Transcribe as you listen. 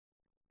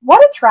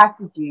What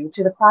attracted you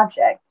to the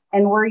project,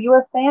 and were you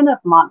a fan of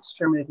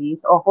monster movies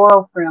or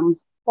horror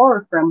films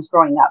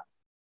growing up?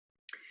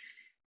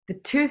 The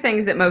two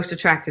things that most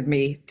attracted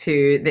me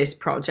to this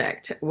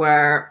project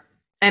were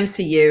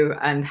MCU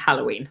and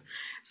Halloween.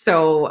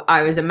 So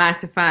I was a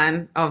massive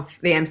fan of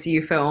the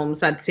MCU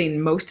films. I'd seen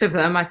most of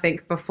them, I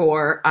think,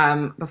 before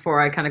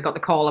I kind of got the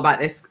call about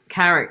this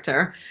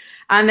character.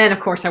 And then, of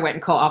course, I went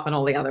and caught up on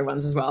all the other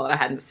ones as well that I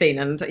hadn't seen.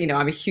 And,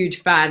 I'm a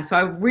huge fan. So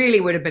I really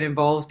would have been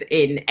involved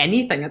in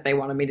anything that they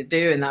wanted me to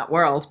do in that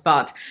world.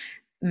 But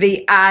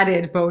the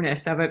added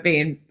bonus of it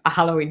being a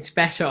Halloween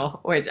special,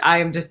 which I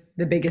am just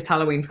the biggest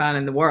Halloween fan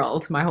in the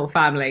world. My whole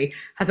family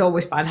has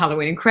always found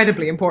Halloween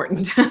incredibly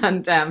important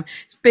and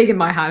it's big in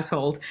my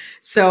household.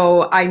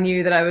 So I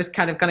knew that I was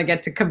kind of going to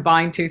get to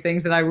combine two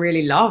things that I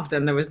really loved,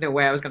 and there was no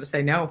way I was going to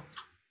say no.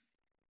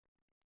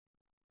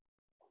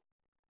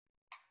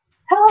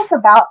 Tell us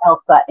about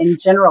Elsa in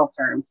general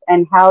terms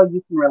and how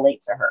you can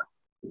relate to her.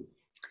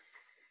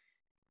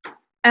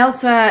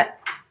 Elsa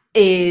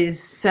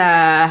is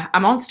a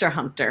monster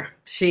hunter.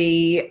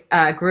 She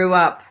grew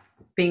up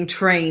being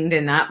trained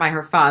in that by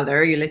her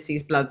father,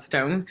 Ulysses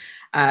Bloodstone,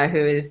 who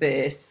is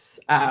this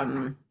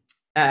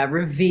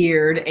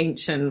revered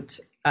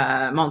ancient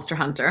monster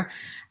hunter.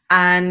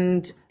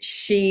 And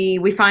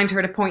we find her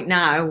at a point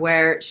now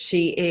where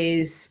she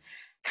is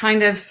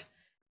kind of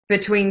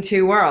between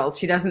two worlds.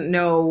 She doesn't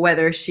know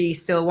whether she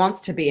still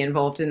wants to be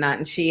involved in that,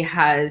 and she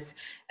has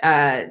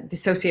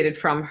dissociated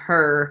from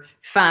her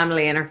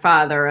family and her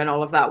father and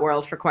all of that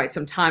world for quite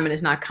some time, and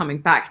is now coming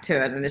back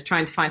to it and is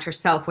trying to find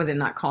herself within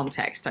that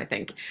context, I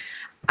think.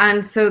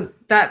 And so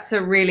that's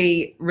a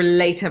really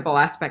relatable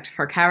aspect of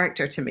her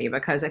character to me,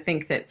 because I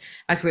think that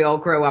as we all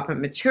grow up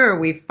and mature,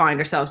 we find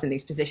ourselves in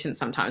these positions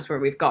sometimes where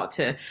we've got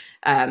to,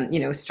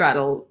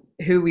 straddle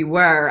who we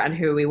were and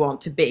who we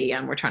want to be,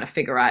 and we're trying to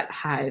figure out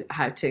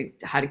how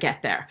to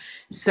get there.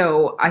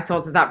 So I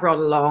thought that brought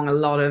along a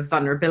lot of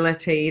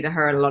vulnerability to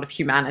her and a lot of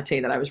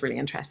humanity that I was really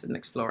interested in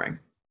exploring.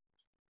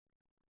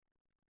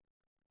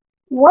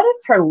 What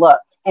is her look,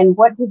 and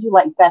what did you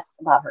like best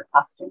about her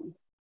costume?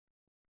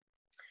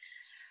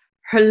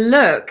 Her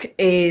look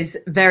is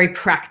very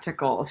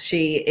practical.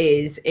 She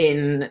is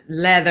in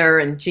leather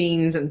and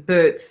jeans and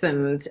boots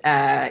and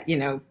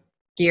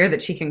gear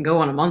that she can go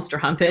on a monster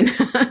hunt in.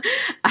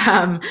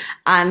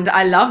 And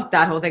I loved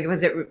that whole thing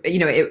because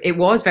it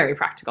was very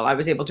practical. I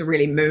was able to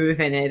really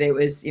move in it. It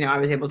was, I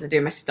was able to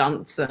do my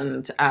stunts,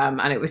 and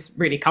it was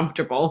really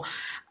comfortable.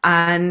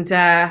 And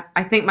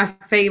I think my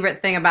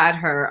favorite thing about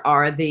her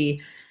are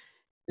the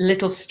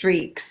little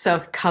streaks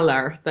of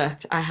color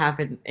that I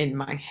have in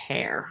my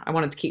hair. I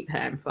wanted to keep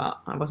them, but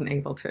I wasn't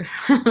able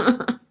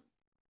to.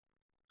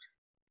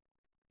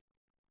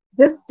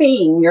 This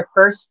being your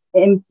first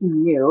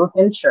MCU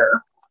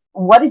venture,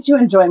 what did you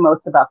enjoy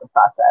most about the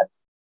process?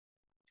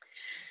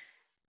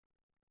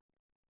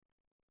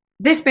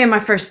 This being my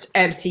first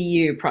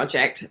MCU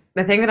project,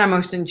 the thing that I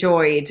most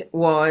enjoyed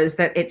was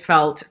that it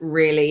felt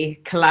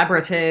really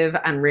collaborative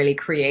and really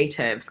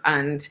creative,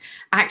 and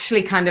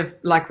actually kind of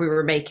like we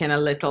were making a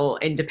little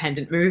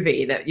independent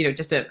movie that,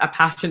 just a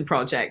passion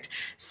project.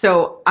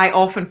 So I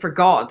often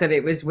forgot that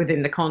it was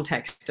within the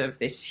context of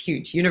this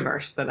huge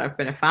universe that I've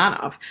been a fan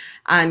of.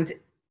 And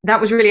that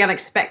was really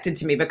unexpected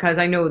to me, because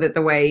I know that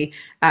the way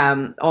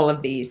all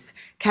of these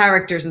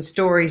characters and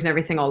stories and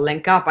everything all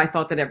link up, I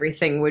thought that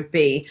everything would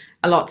be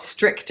a lot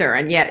stricter,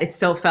 and yet it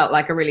still felt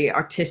like a really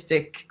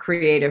artistic,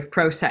 creative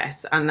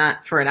process. And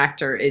that for an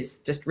actor is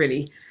just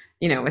really,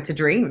 it's a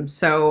dream.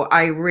 So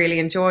I really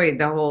enjoyed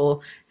the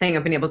whole thing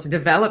of being able to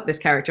develop this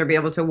character, be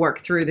able to work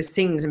through the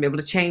scenes and be able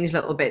to change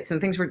little bits,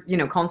 and things were,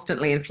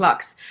 constantly in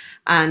flux.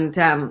 And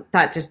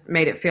that just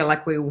made it feel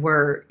like we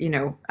were,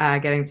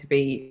 getting to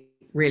be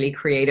really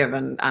creative,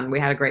 and we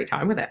had a great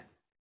time with it.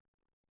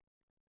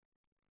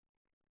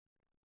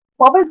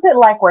 What was it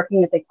like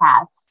working with the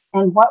cast,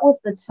 and what was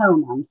the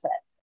tone on set?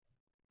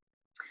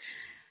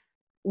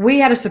 We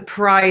had a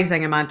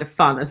surprising amount of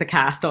fun as a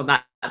cast on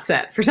that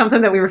set for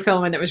something that we were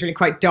filming that was really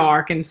quite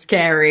dark and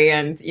scary.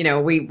 And,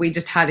 we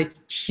just had a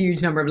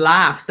huge number of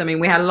laughs. I mean,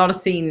 we had a lot of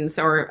scenes,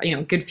 or,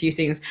 good few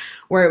scenes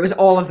where it was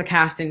all of the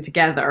cast in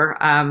together,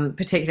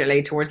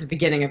 particularly towards the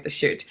beginning of the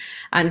shoot.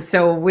 And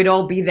so we'd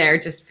all be there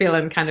just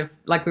feeling kind of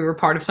like we were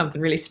part of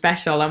something really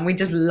special. And we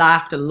just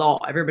laughed a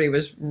lot. Everybody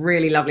was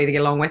really lovely to get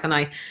along with. And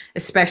I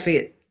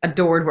especially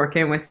adored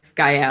working with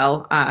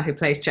Gael, who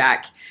plays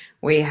Jack.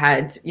 We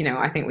had,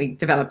 I think we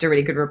developed a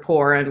really good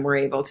rapport, and were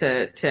able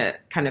to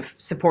kind of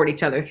support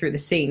each other through the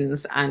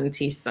scenes. And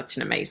he's such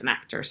an amazing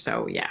actor.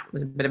 So yeah, it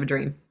was a bit of a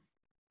dream.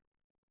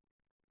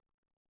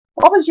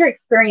 What was your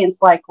experience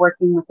like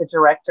working with the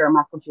director,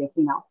 Michael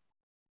Giacchino?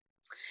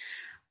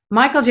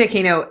 Michael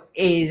Giacchino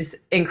is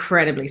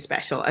incredibly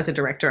special as a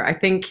director. I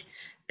think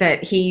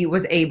that he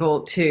was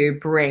able to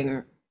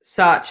bring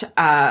such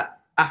a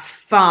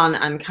fun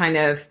and kind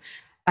of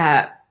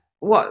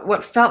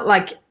what felt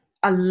like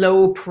a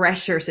low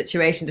pressure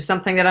situation to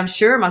something that I'm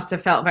sure must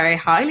have felt very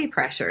highly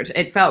pressured.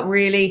 It felt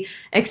really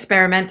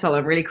experimental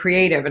and really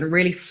creative and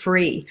really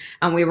free.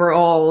 And we were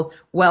all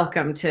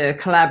welcome to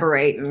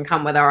collaborate and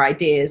come with our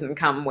ideas and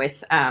come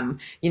with,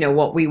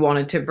 what we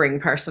wanted to bring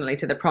personally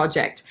to the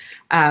project.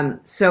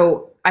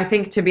 So I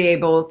think to be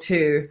able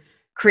to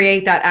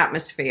create that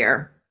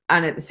atmosphere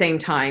and at the same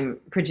time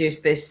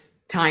produce this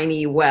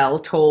tiny, well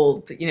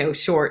told,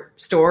 short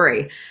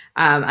story,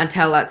 and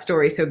tell that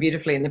story so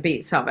beautifully, and the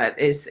beats of it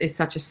is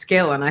such a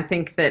skill. And I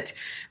think that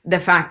the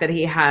fact that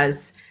he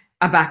has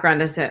a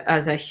background as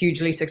a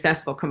hugely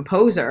successful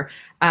composer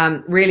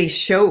really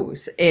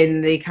shows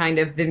in the kind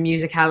of the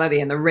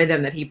musicality and the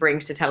rhythm that he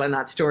brings to telling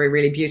that story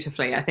really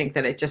beautifully. I think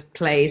that it just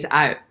plays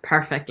out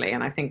perfectly,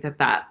 and I think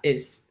that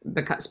is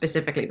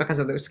specifically because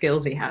of those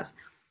skills he has.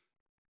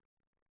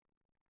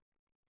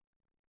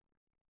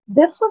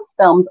 This was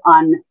filmed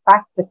on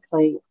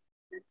practically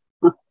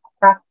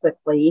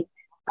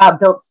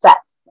built sets,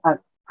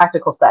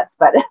 practical sets,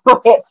 but the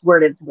way it's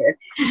worded is weird.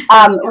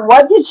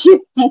 What did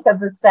you think of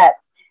the set,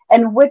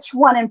 and which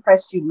one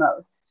impressed you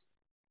most?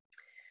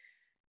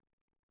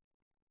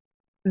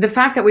 The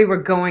fact that we were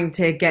going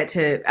to get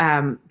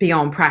to be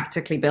on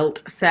practically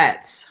built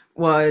sets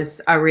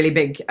was a really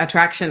big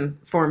attraction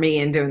for me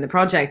in doing the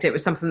project. It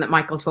was something that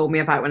Michael told me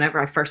about whenever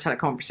I first had a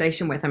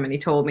conversation with him, and he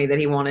told me that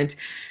he wanted,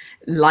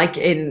 like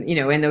in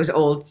those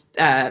old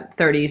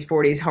 30s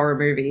 40s horror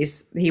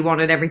movies, he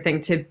wanted everything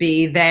to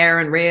be there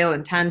and real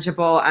and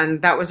tangible.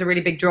 And that was a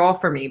really big draw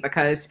for me,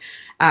 because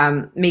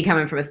me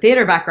coming from a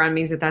theater background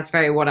means that that's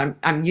very what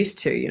I'm used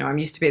to. I'm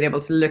used to being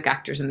able to look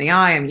actors in the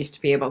eye. I'm used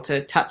to be able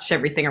to touch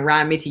everything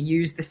around me, to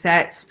use the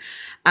sets.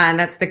 And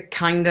that's the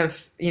kind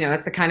of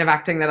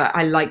acting that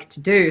I like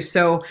to do.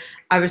 So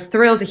I was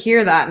thrilled to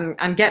hear that,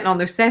 and getting on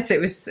those sets,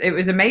 it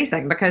was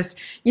amazing, because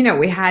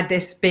we had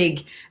this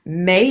big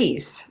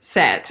maze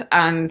set,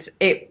 and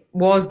it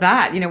was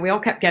that we all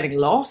kept getting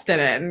lost in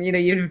it, and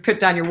you'd put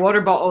down your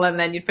water bottle, and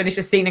then you'd finish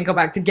a scene and go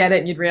back to get it,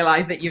 and you'd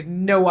realize that you've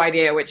no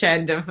idea which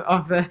end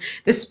of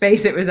the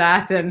space it was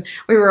at, and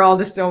we were all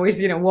just always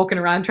walking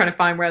around trying to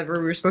find where we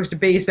were supposed to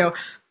be. So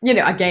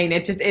again,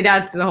 it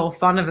adds to the whole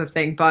fun of the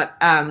thing, but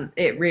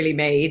it really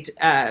made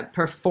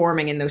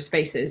performing in those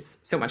spaces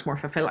so much more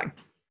fulfilling.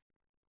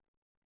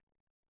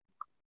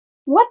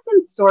 What's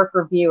in store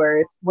for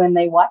viewers when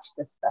they watch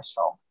this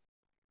special?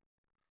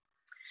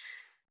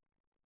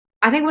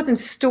 I think what's in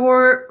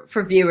store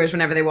for viewers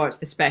whenever they watch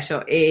the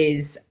special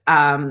is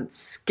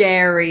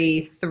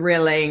scary,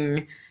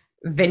 thrilling,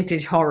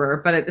 vintage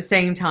horror, but at the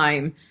same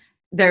time,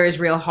 there is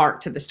real heart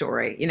to the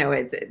story.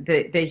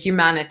 The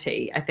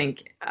humanity, I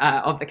think,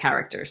 of the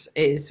characters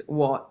is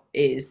what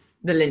is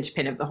the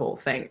linchpin of the whole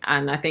thing.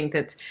 And I think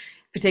that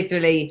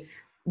particularly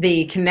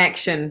the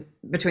connection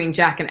between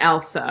Jack and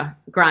Elsa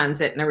grounds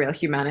it in a real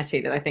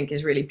humanity that I think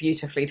is really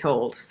beautifully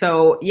told.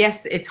 So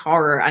yes, it's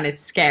horror and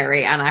it's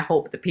scary, and I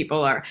hope that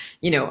people are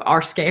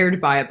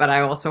scared by it, but I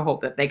also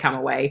hope that they come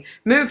away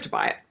moved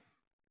by it.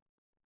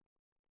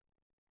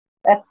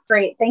 That's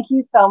great. Thank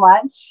you so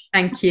much.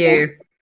 Thank you.